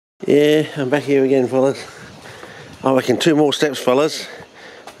Yeah, I'm back here again, fellas. I reckon 2 more steps, fellas.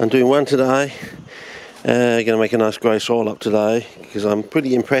 I'm doing one today. Going to make a nice grey soil up today because I'm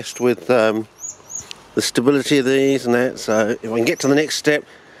pretty impressed with the stability of these and that. So if I can get to the next step,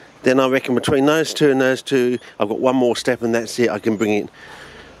 then I reckon between those two and those two, I've got one more step and that's it. I can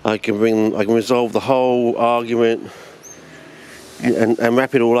resolve the whole argument and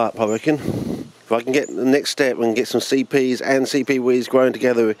wrap it all up, I reckon. If I can get the next step and get some CPs and CP weeds growing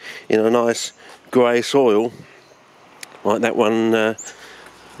together in a nice grey soil, like that one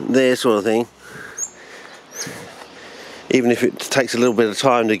there, sort of thing. Even if it takes a little bit of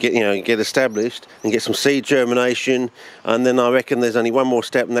time to get established and get some seed germination, and then I reckon there's only one more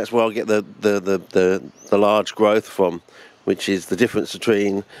step, and that's where I'll get the large growth from, which is the difference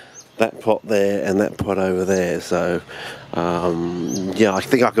between that pot there and that pot over there. So yeah, I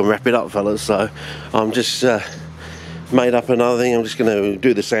think I can wrap it up, fellas. So I'm just made up another thing. I'm just going to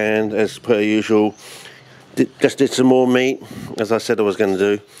do the sand as per usual. Just did some more meat, as I said I was going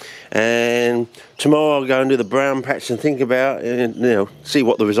to do, and tomorrow I'll go and do the brown patch and think about and see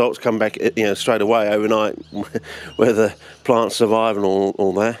what the results come back straight away overnight, whether the plants survive and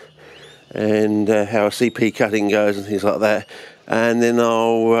all that, and how a CP cutting goes and things like that. And then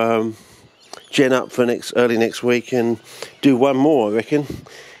I'll gen up for early next week and do one more, I reckon.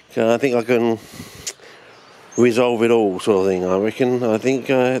 I think I can resolve it all, sort of thing. I reckon. I think,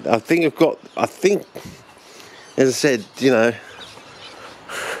 as I said,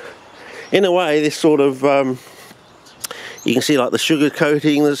 in a way, this sort of you can see like the sugar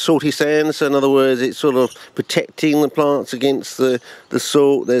coating, the salty sands. So in other words, it's sort of protecting the plants against the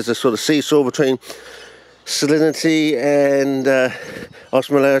salt. There's a sort of seesaw between salinity and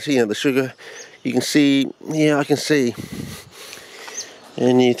osmolarity, the sugar. You can see, yeah, I can see.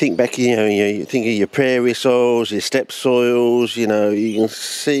 And you think back, you think of your prairie soils, your steppe soils. You can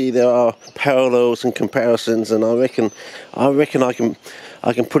see there are parallels and comparisons, and I reckon I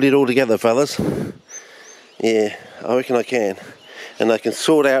can put it all together, fellas. Yeah, I reckon I can, and I can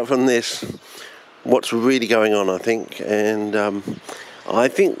sort out from this what's really going on, I think. And I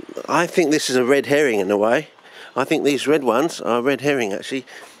think this is a red herring in a way. I think these red ones are red herring, actually.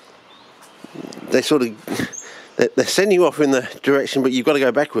 They sort of they send you off in the direction, but you've got to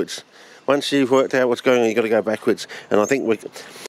go backwards. Once you've worked out what's going on, you've got to go backwards. And I think